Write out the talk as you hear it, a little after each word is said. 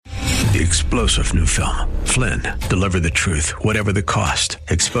The explosive new film, Flynn, deliver the truth, whatever the cost.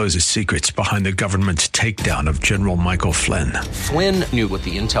 Exposes secrets behind the government's takedown of General Michael Flynn. Flynn knew what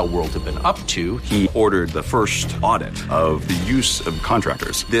the intel world had been up to. He ordered the first audit of the use of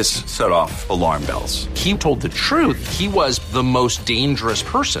contractors. This set off alarm bells. He told the truth. He was the most dangerous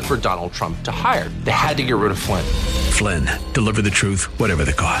person for Donald Trump to hire. They had to get rid of Flynn. Flynn, deliver the truth, whatever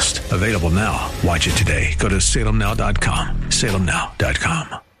the cost. Available now. Watch it today. Go to salemnow.com.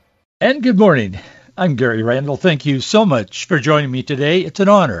 salemnow.com. And good morning. I'm Gary Randall. Thank you so much for joining me today. It's an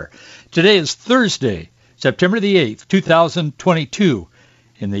honor. Today is Thursday, September the 8th, 2022,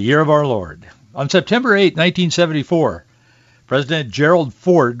 in the year of our Lord. On September 8, 1974, President Gerald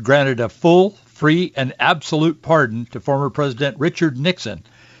Ford granted a full, free, and absolute pardon to former President Richard Nixon,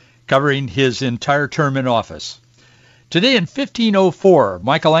 covering his entire term in office. Today in 1504,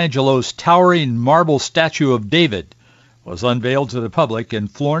 Michelangelo's towering marble statue of David was unveiled to the public in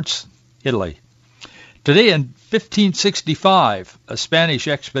Florence, Italy. Today in 1565, a Spanish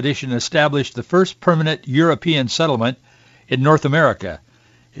expedition established the first permanent European settlement in North America.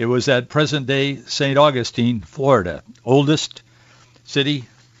 It was at present-day St. Augustine, Florida, oldest city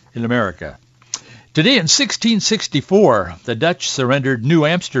in America. Today in 1664, the Dutch surrendered New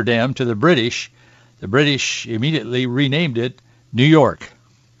Amsterdam to the British. The British immediately renamed it New York.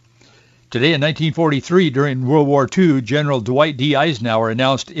 Today in 1943, during World War II, General Dwight D. Eisenhower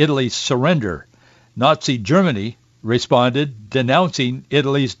announced Italy's surrender. Nazi Germany responded, denouncing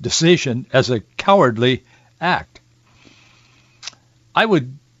Italy's decision as a cowardly act. I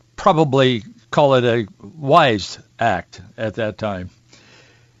would probably call it a wise act at that time.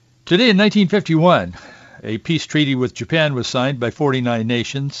 Today in 1951, a peace treaty with Japan was signed by 49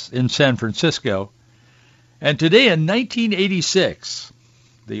 nations in San Francisco. And today in 1986,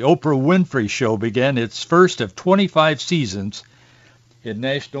 the Oprah Winfrey Show began its first of 25 seasons in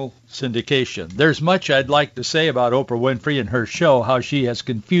national syndication. There's much I'd like to say about Oprah Winfrey and her show, how she has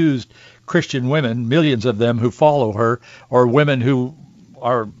confused Christian women, millions of them who follow her, or women who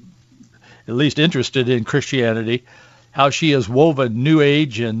are at least interested in Christianity, how she has woven New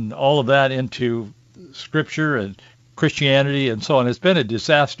Age and all of that into Scripture and Christianity and so on. It's been a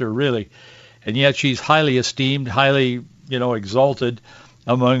disaster, really. And yet she's highly esteemed, highly, exalted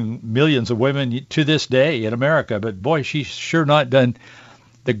among millions of women to this day in America. But boy, she's sure not done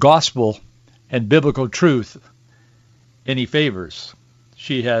the gospel and biblical truth any favors.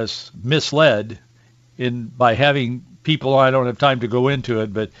 She has misled by having people, I don't have time to go into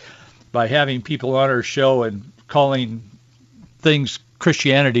it, but by having people on her show and calling things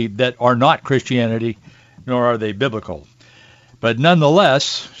Christianity that are not Christianity, nor are they biblical. But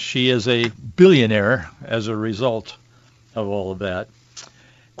nonetheless, she is a billionaire as a result of all of that.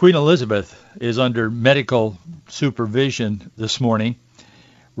 Queen Elizabeth is under medical supervision this morning.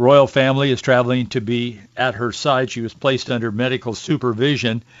 Royal family is traveling to be at her side. She was placed under medical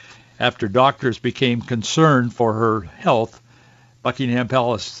supervision after doctors became concerned for her health. Buckingham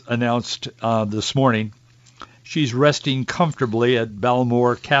Palace announced this morning. She's resting comfortably at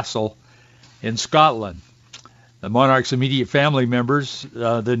Balmoral Castle in Scotland. The monarch's immediate family members,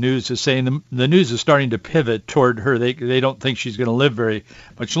 the news is saying the news is starting to pivot toward her. They don't think she's going to live very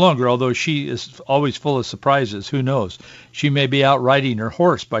much longer, although she is always full of surprises. Who knows? She may be out riding her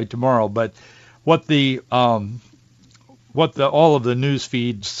horse by tomorrow. But what all of the news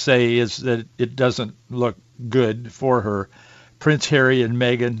feeds say is that it doesn't look good for her. Prince Harry and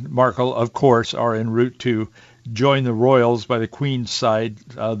Meghan Markle, of course, are en route to join the royals by the Queen's side.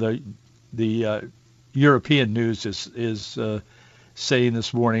 The European news is saying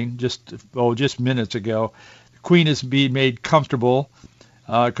this morning, just minutes ago, the Queen is being made comfortable.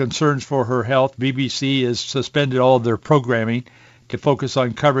 Concerns for her health. BBC has suspended all of their programming to focus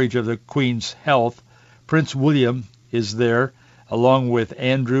on coverage of the Queen's health. Prince William is there, along with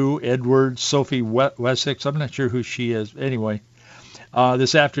Andrew, Edward, Sophie Wessex. I'm not sure who she is. Anyway,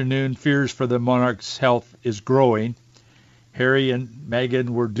 this afternoon, fears for the monarch's health is growing. Harry and Meghan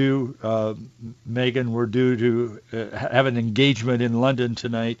were due to have an engagement in London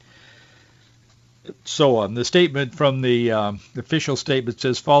tonight. So on. The statement from the official statement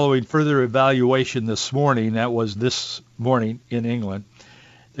says, following further evaluation this morning, that was this morning in England,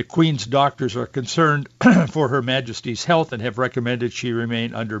 the Queen's doctors are concerned for Her Majesty's health and have recommended she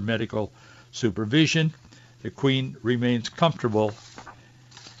remain under medical supervision. The Queen remains comfortable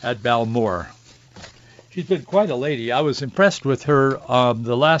at Balmoral. She's been quite a lady. I was impressed with her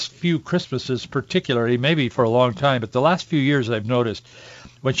the last few Christmases, particularly, maybe for a long time, but the last few years I've noticed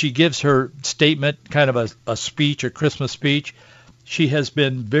when she gives her statement, kind of a speech, a Christmas speech, she has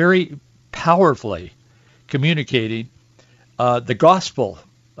been very powerfully communicating the gospel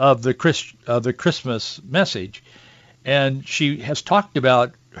of the Christmas message, and she has talked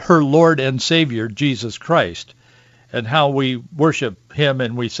about her Lord and Savior, Jesus Christ, and how we worship him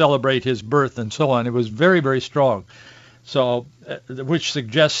and we celebrate his birth and so on. It was very, very strong. So, which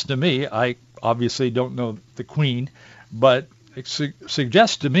suggests to me, I obviously don't know the Queen, but it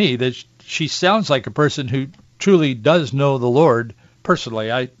suggests to me that she sounds like a person who truly does know the Lord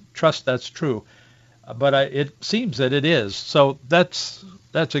personally. I trust that's true, but it seems that it is. So that's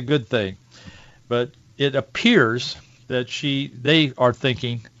a good thing. But it appears that they are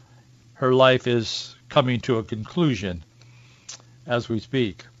thinking her life is coming to a conclusion as we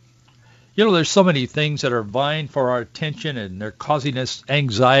speak. You know, there's so many things that are vying for our attention, and they're causing us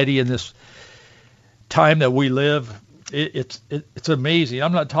anxiety in this time that we live. It's amazing.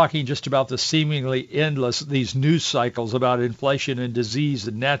 I'm not talking just about the seemingly endless, these news cycles about inflation and disease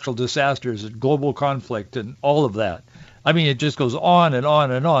and natural disasters and global conflict and all of that. I mean, it just goes on and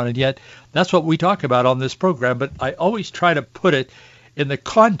on and on, and yet that's what we talk about on this program. But I always try to put it in the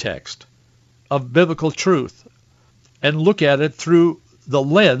context of biblical truth and look at it through the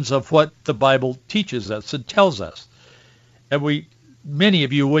lens of what the Bible teaches us and tells us. And many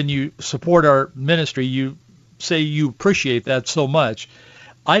of you, when you support our ministry, you say you appreciate that so much.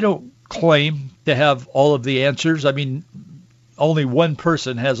 I don't claim to have all of the answers. I mean, only one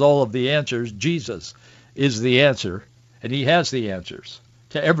person has all of the answers. Jesus is the answer, and he has the answers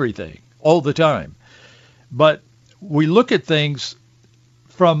to everything all the time. But we look at things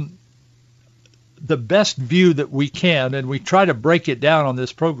from the best view that we can, and we try to break it down on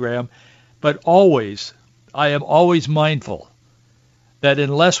this program, but I am always mindful that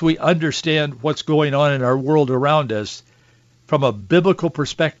unless we understand what's going on in our world around us from a biblical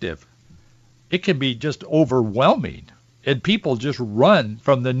perspective, it can be just overwhelming, and people just run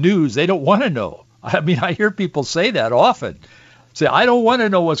from the news. They don't want to know. I mean, I hear people say that often. Say, I don't want to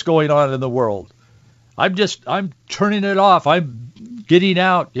know what's going on in the world. I'm turning it off. I'm getting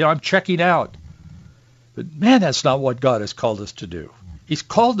out. I'm checking out. But man, that's not what God has called us to do. He's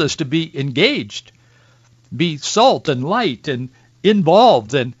called us to be engaged, be salt and light and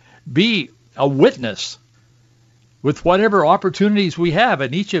involved, and be a witness with whatever opportunities we have.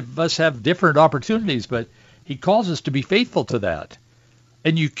 And each of us have different opportunities, but he calls us to be faithful to that.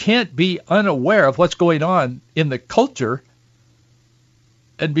 And you can't be unaware of what's going on in the culture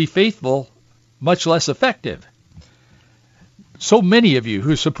and be faithful, much less effective. So many of you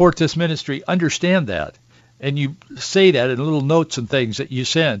who support this ministry understand that, and you say that in little notes and things that you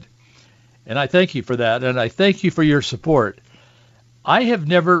send. And I thank you for that, and I thank you for your support. I have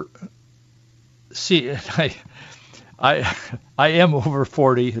never seen, I am over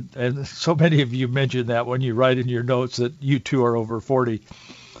 40, and so many of you mention that when you write in your notes that you too are over 40.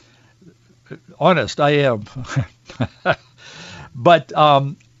 Honest, I am. But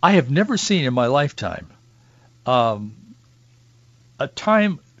I have never seen in my lifetime a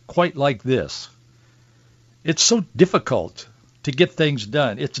time quite like this. It's so difficult to get things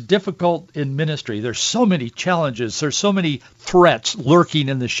done. It's difficult in ministry. There's so many challenges. There's so many threats lurking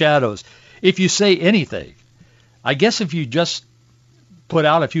in the shadows. If you say anything, I guess if you just put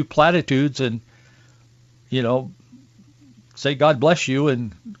out a few platitudes and, say God bless you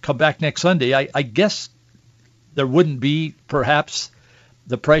and come back next Sunday, I guess there wouldn't be perhaps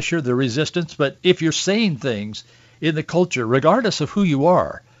the pressure, the resistance. But if you're saying things in the culture, regardless of who you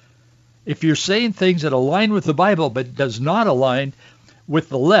are, if you're saying things that align with the Bible but does not align with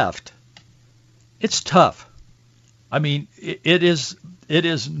the left, it's tough. I mean, it is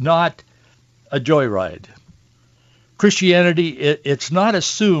not a joyride. Christianity, it's not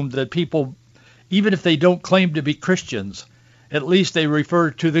assumed that people, even if they don't claim to be Christians, at least they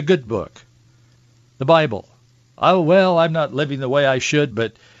refer to the good book, the Bible. Oh, well, I'm not living the way I should,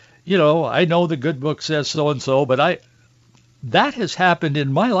 but, I know the good book says so-and-so, but that has happened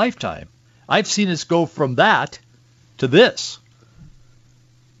in my lifetime. I've seen us go from that to this.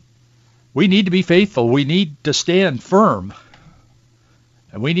 We need to be faithful. We need to stand firm.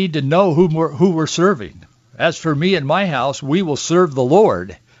 And we need to know who we're serving. As for me and my house, we will serve the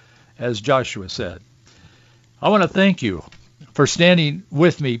Lord, as Joshua said. I want to thank you for standing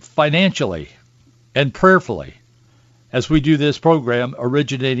with me financially and prayerfully as we do this program,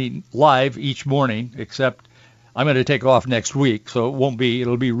 originating live each morning, except I'm going to take off next week, so it'll be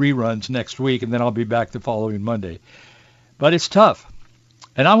reruns next week, and then I'll be back the following Monday. But it's tough.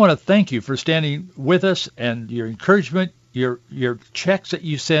 And I want to thank you for standing with us and your encouragement, your checks that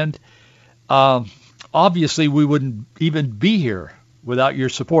you send. Obviously, we wouldn't even be here without your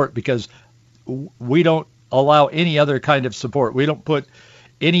support, because we don't allow any other kind of support. We don't put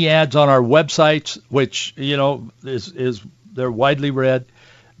any ads on our websites, which, they're widely read.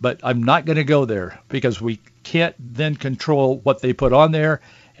 But I'm not going to go there because we can't then control what they put on there.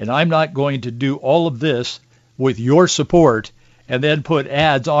 And I'm not going to do all of this with your support and then put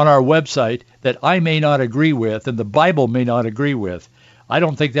ads on our website that I may not agree with and the Bible may not agree with. I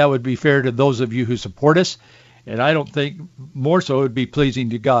don't think that would be fair to those of you who support us. And I don't think more so it would be pleasing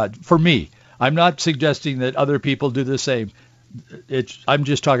to God. For me, I'm not suggesting that other people do the same. I'm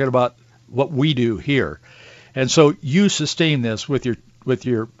just talking about what we do here. And so you sustain this with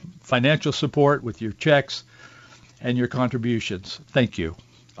your financial support, with your checks, and your contributions. Thank you.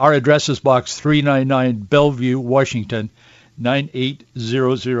 Our address is Box 399, Bellevue, Washington,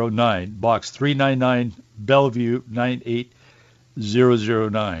 98009. Box 399, Bellevue,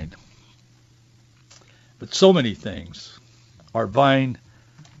 98009. But so many things are vying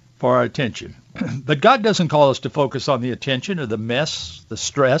for our attention. But God doesn't call us to focus on the attention or the mess, the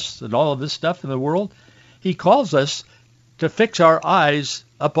stress, and all of this stuff in the world. He calls us to fix our eyes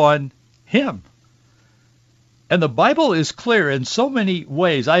upon him. And the Bible is clear in so many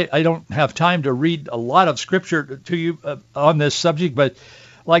ways. I don't have time to read a lot of scripture to you on this subject, but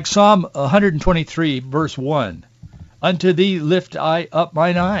like Psalm 123, verse 1, unto thee lift I up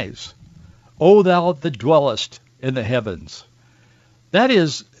mine eyes, O thou that dwellest in the heavens. That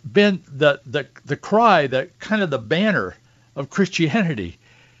has been the cry, the kind of the banner of Christianity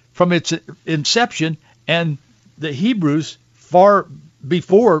from its inception, and the Hebrews far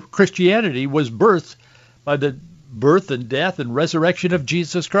before Christianity was birthed by the birth and death and resurrection of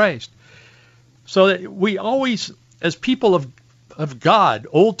Jesus Christ. So that we always, as people of God,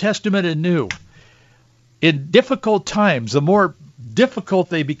 Old Testament and New, in difficult times, the more difficult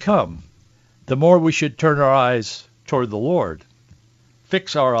they become, the more we should turn our eyes toward the Lord.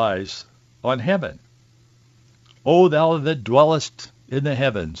 Fix our eyes on heaven. O thou that dwellest in the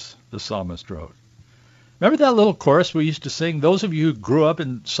heavens, the psalmist wrote. Remember that little chorus we used to sing? Those of you who grew up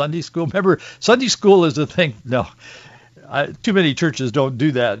in Sunday school, remember Sunday school is the thing. No, too many churches don't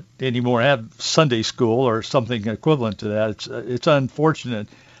do that anymore, have Sunday school or something equivalent to that. It's unfortunate,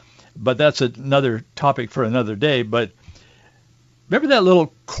 but that's another topic for another day. But remember that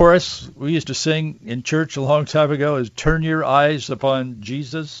little chorus we used to sing in church a long time ago, is turn your eyes upon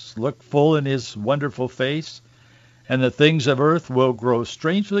Jesus, look full in his wonderful face, and the things of earth will grow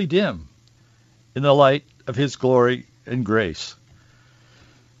strangely dim in the light of his glory and grace.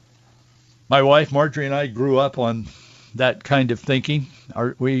 My wife, Marjorie, and I grew up on that kind of thinking.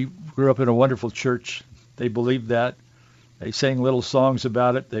 We grew up in a wonderful church. They believed that. They sang little songs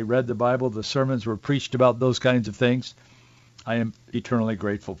about it. They read the Bible. The sermons were preached about those kinds of things. I am eternally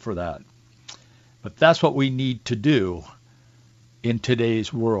grateful for that. But that's what we need to do in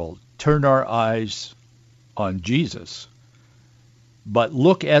today's world. Turn our eyes on Jesus. But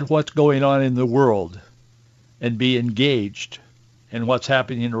look at what's going on in the world and be engaged in what's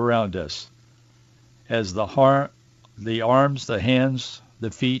happening around us as the arms, the hands, the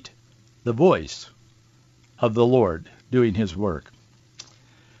feet, the voice of the Lord doing his work.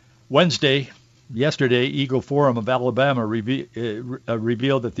 Yesterday, Eagle Forum of Alabama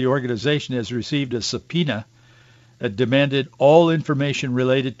revealed that the organization has received a subpoena that demanded all information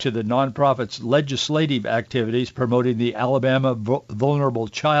related to the nonprofit's legislative activities promoting the Alabama Vulnerable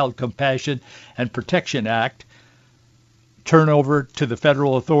Child Compassion and Protection Act turn over to the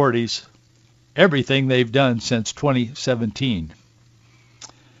federal authorities everything they've done since 2017.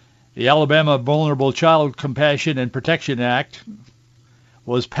 The Alabama Vulnerable Child Compassion and Protection Act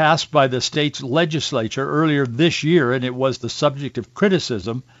was passed by the state's legislature earlier this year, and it was the subject of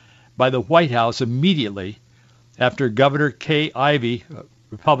criticism by the White House immediately after Governor Kay Ivey, a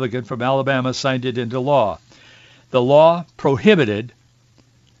Republican from Alabama, signed it into law. The law prohibited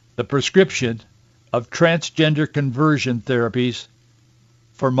the prescription of transgender conversion therapies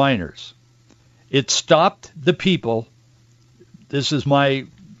for minors. It stopped the people. This is my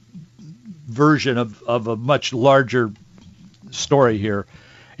version of a much larger story here.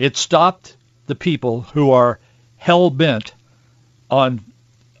 It stopped the people who are hell-bent on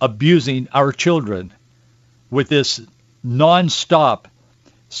abusing our children with this non-stop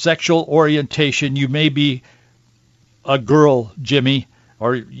sexual orientation. You may be a girl, Jimmy,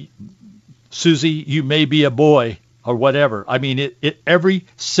 or Susie, you may be a boy, or whatever. I mean, it every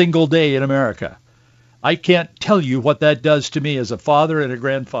single day in America. I can't tell you what that does to me as a father and a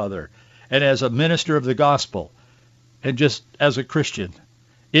grandfather, and as a minister of the gospel, and just as a Christian.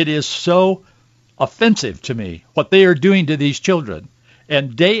 It is so offensive to me what they are doing to these children.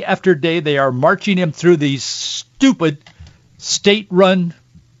 And day after day, they are marching them through these stupid state-run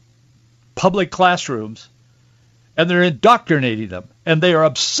public classrooms, and they're indoctrinating them. And they are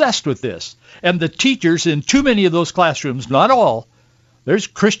obsessed with this. And the teachers in too many of those classrooms, not all, There's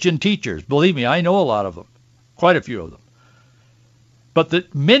Christian teachers. Believe me, I know a lot of them, quite a few of them.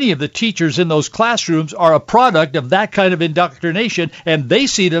 But many of the teachers in those classrooms are a product of that kind of indoctrination, and they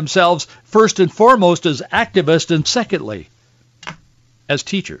see themselves first and foremost as activists and secondly as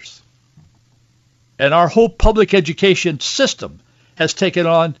teachers. And our whole public education system has taken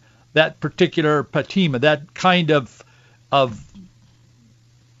on that particular patina, that kind of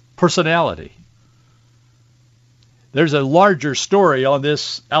personality. There's a larger story on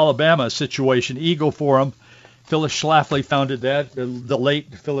this Alabama situation. Eagle Forum, Phyllis Schlafly founded that, the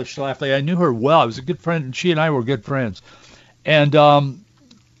late Phyllis Schlafly. I knew her well. I was a good friend, and she and I were good friends. And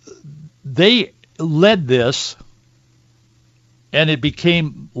they led this, and it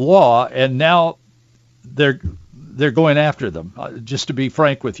became law, and now they're going after them, just to be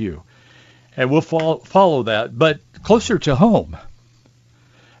frank with you. And we'll follow that. But closer to home,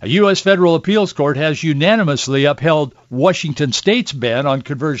 a U.S. federal appeals court has unanimously upheld Washington State's ban on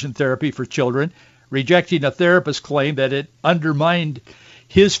conversion therapy for children, rejecting a therapist's claim that it undermined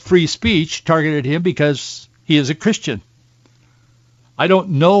his free speech, targeted him because he is a Christian. I don't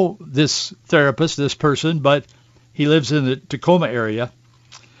know this therapist, this person, but he lives in the Tacoma area.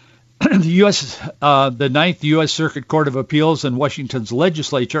 The Ninth U.S. Circuit Court of Appeals and Washington's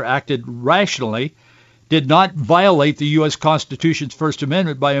legislature acted rationally, did not violate the U.S. Constitution's First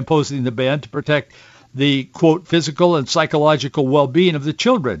Amendment by imposing the ban to protect the, quote, physical and psychological well-being of the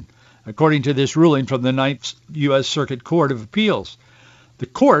children, according to this ruling from the Ninth U.S. Circuit Court of Appeals. The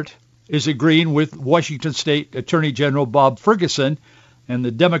court is agreeing with Washington State Attorney General Bob Ferguson and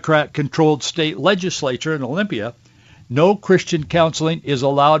the Democrat-controlled state legislature in Olympia. No Christian counseling is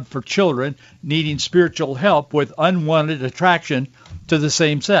allowed for children needing spiritual help with unwanted attraction to the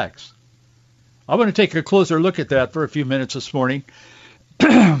same sex. I want to take a closer look at that for a few minutes this morning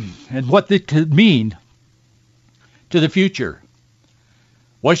and what it could mean to the future.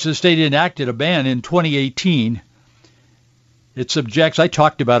 Washington State enacted a ban in 2018. It subjects, I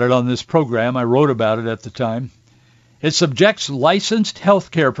talked about it on this program, I wrote about it at the time. It subjects licensed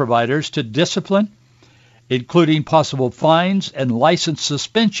healthcare providers to discipline, including possible fines and license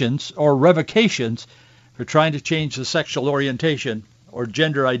suspensions or revocations for trying to change the sexual orientation or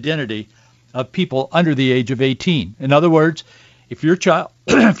gender identity of people under the age of 18. In other words, if your child,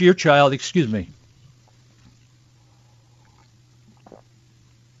 if your child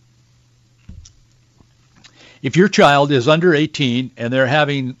is under 18 and they're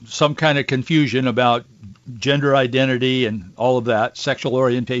having some kind of confusion about gender identity and all of that, sexual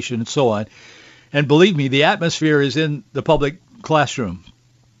orientation and so on, and believe me, the atmosphere is in the public classroom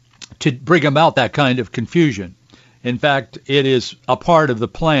to bring about that kind of confusion. In fact, it is a part of the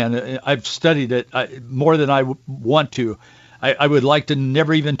plan. I've studied it more than I want to. I would like to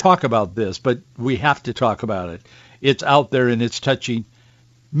never even talk about this, but we have to talk about it. It's out there and it's touching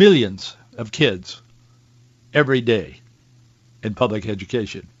millions of kids every day in public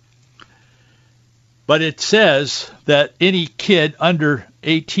education. But it says that any kid under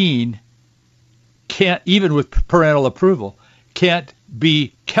 18 can't, even with parental approval, can't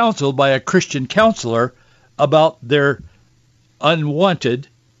be counseled by a Christian counselor about their unwanted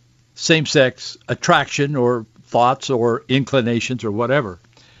same-sex attraction or thoughts or inclinations or whatever.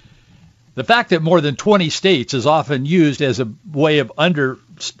 The fact that more than 20 states is often used as a way of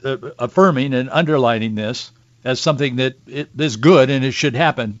affirming and underlining this as something that is good and it should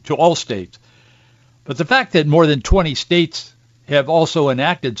happen to all states. But the fact that more than 20 states have also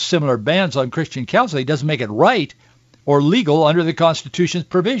enacted similar bans on Christian counseling doesn't make it right or legal under the Constitution's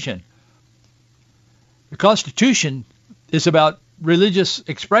provision. The Constitution is about religious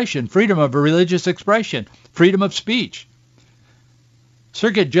expression, freedom of religious expression, freedom of speech.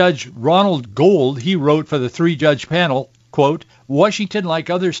 Circuit Judge Ronald Gold, he wrote for the three-judge panel, quote, Washington, like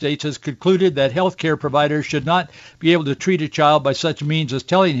other states, has concluded that health care providers should not be able to treat a child by such means as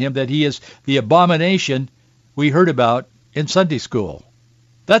telling him that he is the abomination we heard about in Sunday school.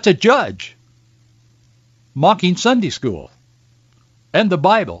 That's a judge mocking Sunday school and the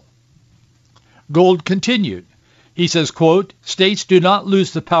Bible. Gold continued. He says, quote, states do not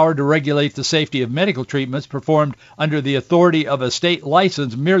lose the power to regulate the safety of medical treatments performed under the authority of a state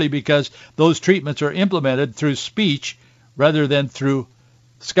license merely because those treatments are implemented through speech rather than through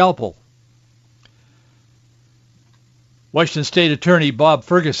scalpel. Washington State Attorney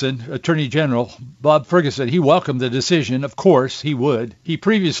Attorney General Bob Ferguson, he welcomed the decision. Of course, he would. He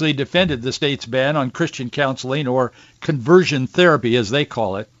previously defended the state's ban on Christian counseling, or conversion therapy as they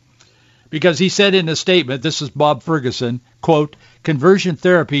call it, because he said in a statement, this is Bob Ferguson, quote, conversion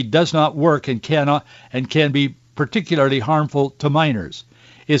therapy does not work and can be particularly harmful to minors.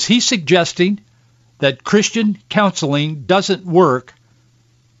 Is he suggesting that Christian counseling doesn't work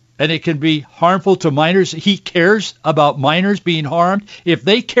and it can be harmful to minors. He cares about minors being harmed. If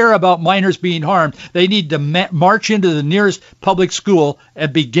they care about minors being harmed, they need to march into the nearest public school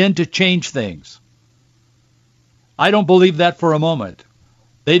and begin to change things. I don't believe that for a moment.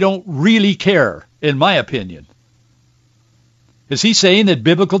 They don't really care, in my opinion. Is he saying that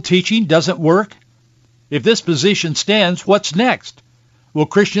biblical teaching doesn't work? If this position stands, what's next? Will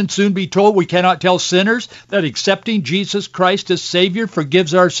Christians soon be told we cannot tell sinners that accepting Jesus Christ as Savior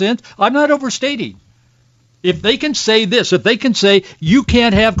forgives our sins? I'm not overstating. If they can say this, if they can say you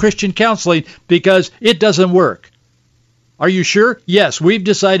can't have Christian counseling because it doesn't work. Are you sure? Yes, we've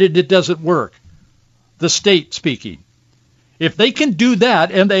decided it doesn't work. The state speaking. If they can do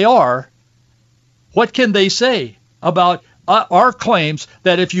that, and they are, what can they say about our claims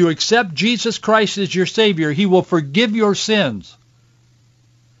that if you accept Jesus Christ as your Savior, he will forgive your sins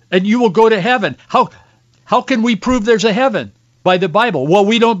and you will go to heaven? How can we prove there's a heaven? By the Bible. Well,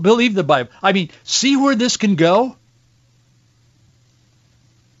 we don't believe the Bible. I mean, see where this can go?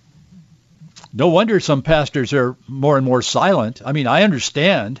 No wonder some pastors are more and more silent. I mean, I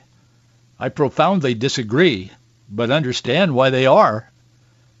understand. I profoundly disagree, but understand why they are.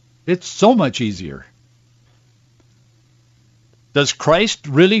 It's so much easier. Does Christ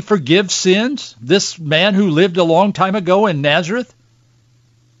really forgive sins? This man who lived a long time ago in Nazareth?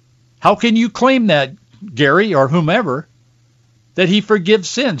 How can you claim that, Gary, or whomever, that he forgives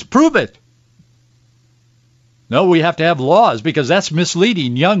sins? Prove it. No, we have to have laws because that's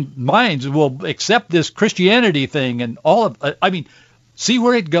misleading. Young minds will accept this Christianity thing and all of, I mean, see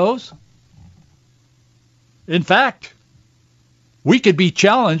where it goes? In fact, we could be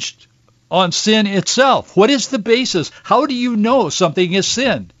challenged on sin itself. What is the basis? How do you know something is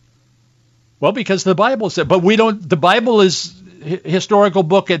sin? Well, because the Bible said, but we don't, the Bible is historical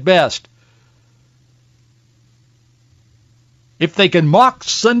book at best. If they can mock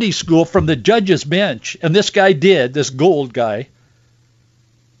Sunday school from the judge's bench, and this guy did, this Gold guy,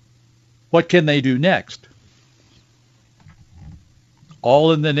 what can they do next?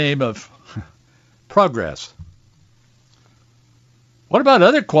 All in the name of progress. What about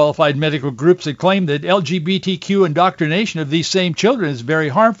other qualified medical groups that claim that LGBTQ indoctrination of these same children is very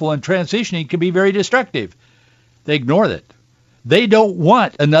harmful and transitioning can be very destructive? They ignore it. They don't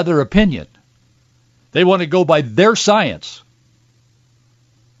want another opinion. They want to go by their science.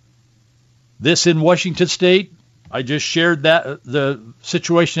 This in Washington State, I just shared that the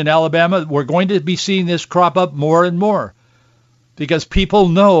situation in Alabama. We're going to be seeing this crop up more and more because people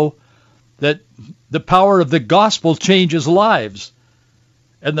know that the power of the gospel changes lives.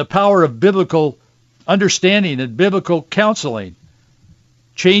 And the power of biblical understanding and biblical counseling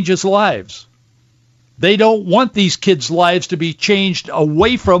changes lives. They don't want these kids' lives to be changed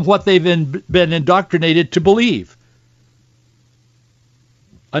away from what they've been indoctrinated to believe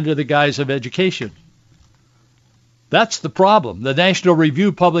under the guise of education. That's the problem. The National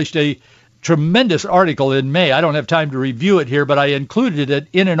Review published a tremendous article in May. I don't have time to review it here, but I included it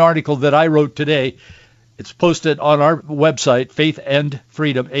in an article that I wrote today. It's posted on our website, Faith and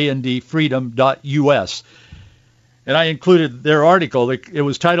Freedom, andfreedom.us. And I included their article. It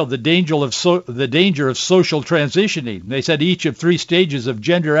was titled The Danger of Social Transitioning. They said each of three stages of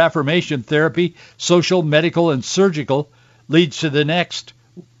gender affirmation therapy, social, medical, and surgical, leads to the next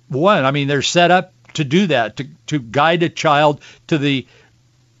one. I mean, they're set up to do that, to guide a child to the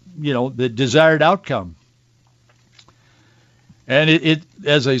desired outcome. And it,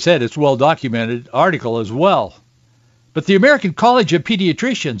 as I said, it's well-documented article as well. But the American College of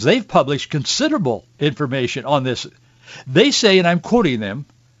Pediatricians, they've published considerable information on this. They say, and I'm quoting them,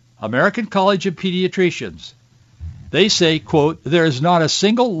 American College of Pediatricians, they say, quote, there is not a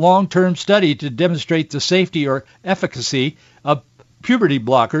single long-term study to demonstrate the safety or efficacy of puberty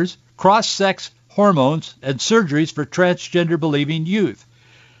blockers, cross-sex hormones, and surgeries for transgender-believing youth.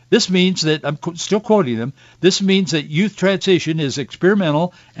 This means that, I'm still quoting them, this means that youth transition is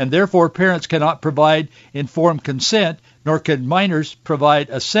experimental and therefore parents cannot provide informed consent, nor can minors provide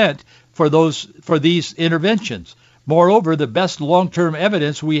assent for these interventions. Moreover, the best long-term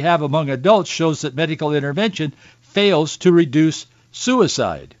evidence we have among adults shows that medical intervention fails to reduce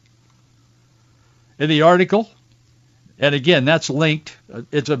suicide. In the article, and again, that's linked,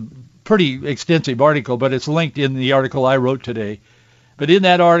 it's a pretty extensive article, but it's linked in the article I wrote today. But in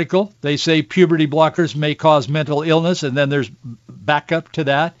that article, they say puberty blockers may cause mental illness, and then there's backup to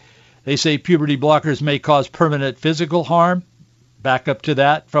that. They say puberty blockers may cause permanent physical harm, backup to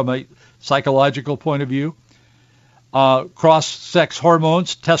that from a psychological point of view. Cross-sex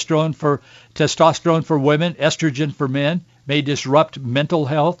hormones, testosterone for women, estrogen for men, may disrupt mental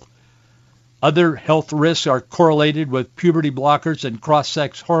health. Other health risks are correlated with puberty blockers and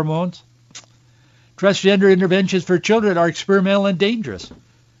cross-sex hormones. Transgender interventions for children are experimental and dangerous.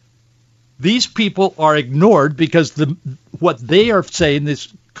 These people are ignored because what they are saying,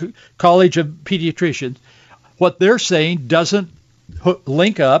 this College of Pediatricians, what they're saying doesn't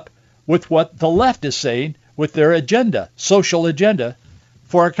link up with what the left is saying with their agenda, social agenda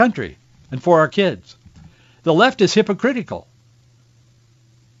for our country and for our kids. The left is hypocritical.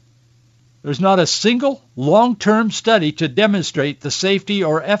 There's not a single long-term study to demonstrate the safety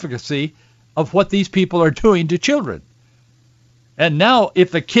or efficacy of what these people are doing to children. And now,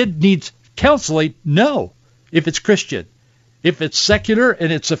 if a kid needs counseling, no. If it's Christian. If it's secular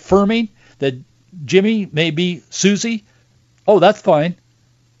and it's affirming that Jimmy may be Susie, oh, that's fine.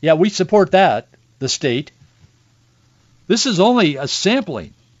 Yeah, we support that, the state. This is only a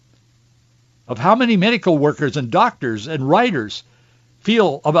sampling of how many medical workers and doctors and writers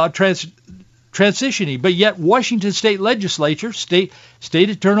feel about transitioning. But yet Washington State Legislature, State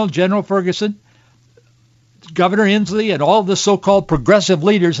Attorney General Ferguson, Governor Inslee, and all the so-called progressive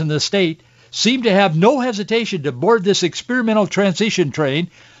leaders in the state seem to have no hesitation to board this experimental transition train,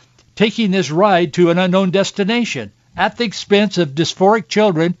 taking this ride to an unknown destination at the expense of dysphoric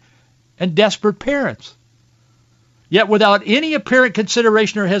children and desperate parents. Yet without any apparent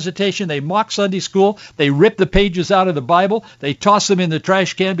consideration or hesitation, they mock Sunday school, they rip the pages out of the Bible, they toss them in the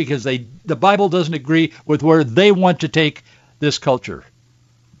trash can because the Bible doesn't agree with where they want to take this culture.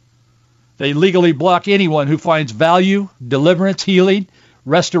 They legally block anyone who finds value, deliverance, healing,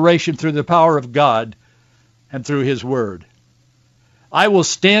 restoration through the power of God and through his word. I will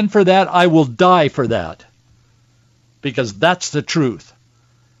stand for that. I will die for that. Because that's the truth.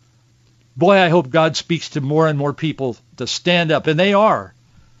 Boy, I hope God speaks to more and more people to stand up, and they are.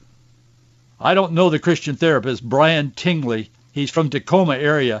 I don't know the Christian therapist, Brian Tingley. He's from Tacoma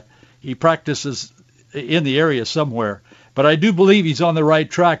area. He practices in the area somewhere. But I do believe he's on the right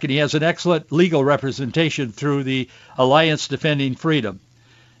track, and he has an excellent legal representation through the Alliance Defending Freedom.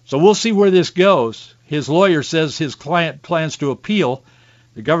 So we'll see where this goes. His lawyer says his client plans to appeal.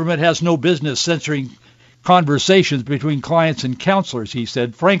 The government has no business censoring conversations between clients and counselors, he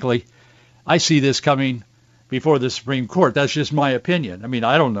said. Frankly, I see this coming before the Supreme Court. That's just my opinion. I mean,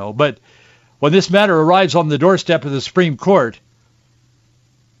 I don't know. But when this matter arrives on the doorstep of the Supreme Court,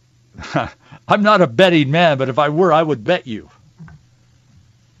 I'm not a betting man, but if I were, I would bet you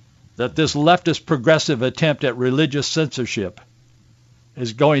that this leftist progressive attempt at religious censorship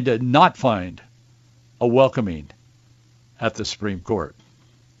is going to not find a welcoming at the Supreme Court.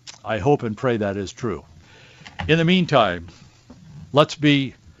 I hope and pray that is true. In the meantime, let's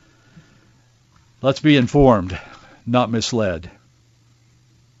be informed, not misled.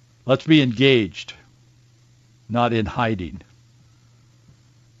 Let's be engaged, not in hiding.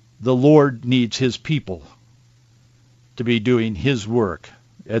 The Lord needs his people to be doing his work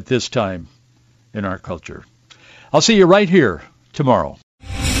at this time in our culture. I'll see you right here tomorrow.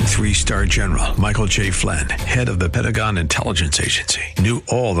 3-star General Michael J. Flynn, head of the Pentagon Intelligence Agency, knew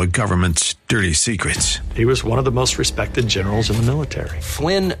all the government's dirty secrets. He was one of the most respected generals in the military.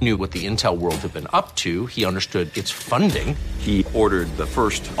 Flynn knew what the intel world had been up to. He understood its funding. He ordered the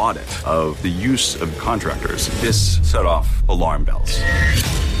first audit of the use of contractors. This set off alarm bells.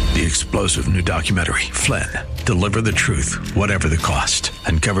 The explosive new documentary, Flynn, Deliver the Truth, Whatever the Cost,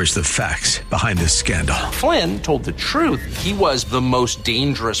 uncovers the facts behind this scandal. Flynn told the truth. He was the most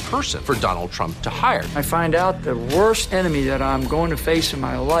dangerous person for Donald Trump to hire. I find out the worst enemy that I'm going to face in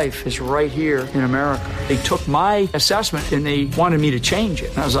my life is right here in America. They took my assessment and they wanted me to change it.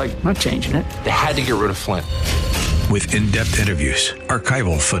 And I was like, I'm not changing it. They had to get rid of Flynn. With in-depth interviews,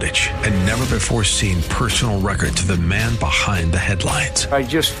 archival footage, and never-before-seen personal records of the man behind the headlines. I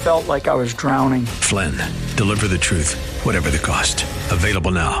just felt like I was drowning. Flynn, Deliver the Truth, Whatever the Cost.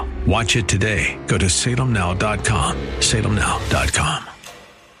 Available now. Watch it today. Go to salemnow.com. salemnow.com.